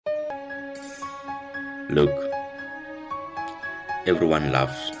Look, everyone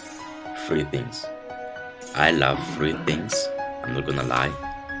loves free things. I love free things. I'm not gonna lie.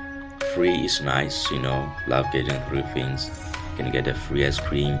 Free is nice, love getting free things. You can get a free ice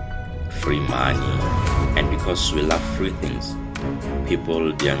cream, free money, and because we love free things,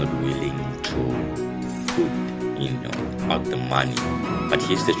 people, they are not willing to put out the money. But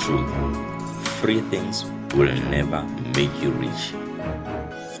here's the truth: free things will never make you rich.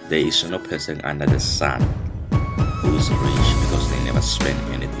 There is no person under the sun who's rich because they never spend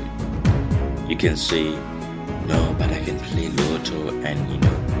anything. You can say, no, but I can play lotto and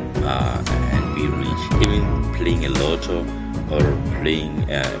be rich. Even playing a lotto or playing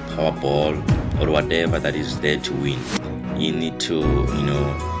Powerball or whatever that is there to win, you need to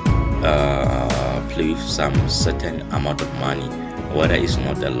play with some certain amount of money, whether it's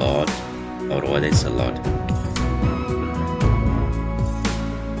not a lot or whether it's a lot.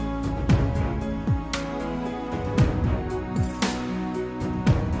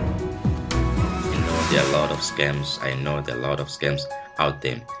 There are a lot of scams. I know there are a lot of scams out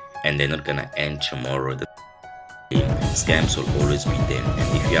there, and they're not gonna end tomorrow. The scams will always be there,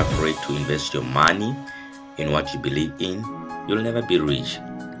 and if you're afraid to invest your money in what you believe in, you'll never be rich.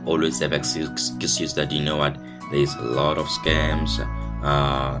 Always have excuses that there's a lot of scams.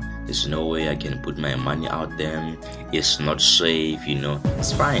 There's no way I can put my money out there. It's not safe.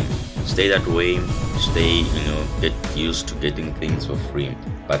 It's fine. Stay that way. Stay. Get used to getting things for free.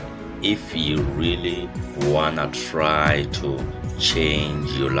 But if you really wanna try to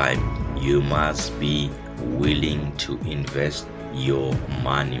change your life, you must be willing to invest your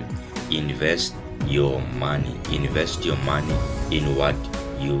money. Invest your money. Invest your money in what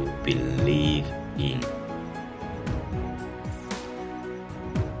you believe in.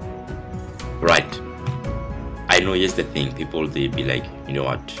 Right. I know, here's the thing. People, they be like,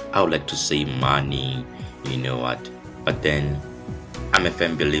 I would like to save money, but then I'm a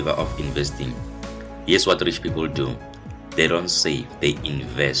firm believer of investing. Here's what rich people do. They don't save, they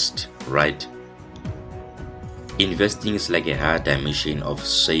invest, right? Investing is like a higher dimension of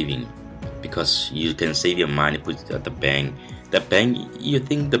saving, because you can save your money, put it at the bank. The bank, you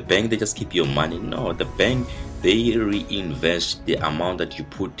think the bank, they just keep your money? No, the bank, they reinvest the amount that you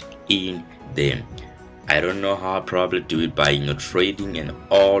put in them. I don't know how, probably do it by trading and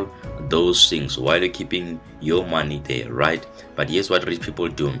all those things while you're keeping your money there, right? But here's what rich people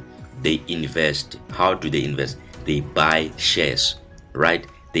do. They invest. How do they invest? They buy shares, right?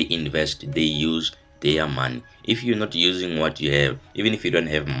 They invest. They use their money. If you're not using what you have, even if you don't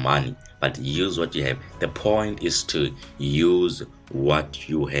have money, but use what you have, the point is to use what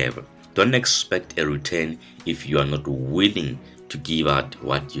you have. Don't expect a return if you are not willing to give out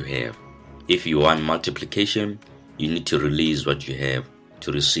what you have. If you want multiplication, you need to release what you have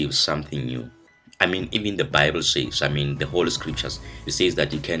to receive something new. Even the Bible says, the Holy Scriptures, it says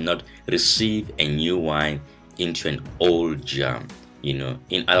that you cannot receive a new wine into an old jar. In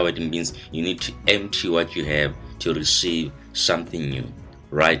other words, it means you need to empty what you have to receive something new,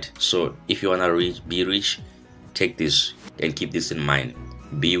 right? So if you want to be rich, take this and keep this in mind.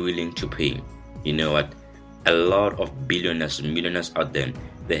 Be willing to pay. You know what? A lot of billionaires, millionaires out there,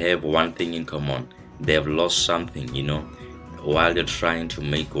 they have one thing in common. They have lost something, while they're trying to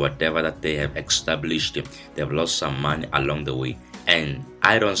make whatever that they have established. They have lost some money along the way. And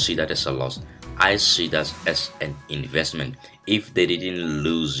I don't see that as a loss. I see that as an investment. If they didn't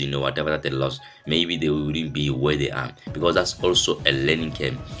lose, whatever that they lost, maybe they wouldn't be where they are, because that's also a learning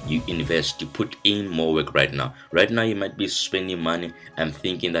curve. You invest, you put in more work right now. Right now, you might be spending money and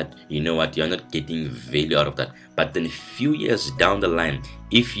thinking that, you're not getting value out of that. But then a few years down the line,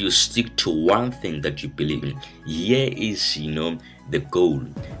 if you stick to one thing that you believe in, here is, the goal.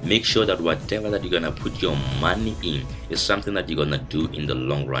 Make sure that whatever that you're gonna put your money in is something that you're gonna do in the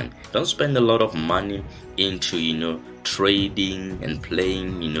long run. Don't spend a lot of money into trading and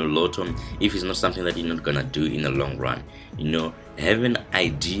playing lotto if it's not something that you're not gonna do in the long run. Have an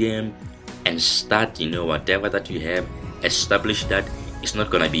idea and start whatever that you have, establish that. It's not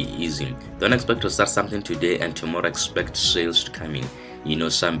gonna be easy. Don't expect to start something today and tomorrow expect sales to come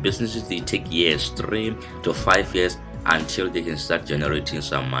in. Some businesses, they take years, 3 to 5 years until they can start generating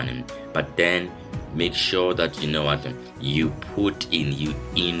some money. But then make sure that you put in, you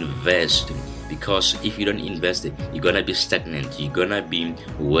invest, because if you don't invest, you're gonna be stagnant. You're gonna be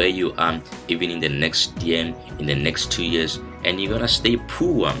where you are even in the next year, in the next 2 years, and you're gonna stay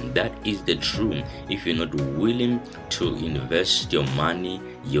poor. That is the truth. If you're not willing to invest your money,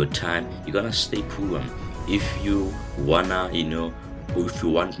 your time, you're gonna stay poor. If you wanna if you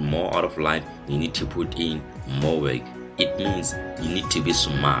want more out of life, you need to put in more work. It means you need to be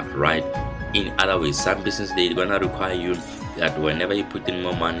smart, right? in other ways. Some business, they're gonna require you that whenever you put in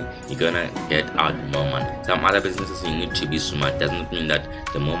more money, you're gonna get out more money. Some other businesses, you need to be smart. Does not mean that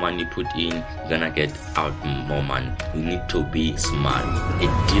the more money you put in, you're gonna get out more money. You need to be smart.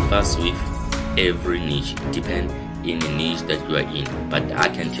 It differs with every niche. It depends in the niche that you are in. But I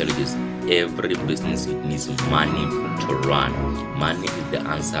can tell you this: every business, it needs money to run. Money is the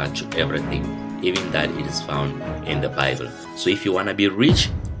answer to everything. Even that, it is found in the Bible. So if you wanna be rich,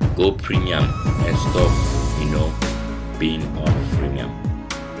 go premium and stop, being on freemium.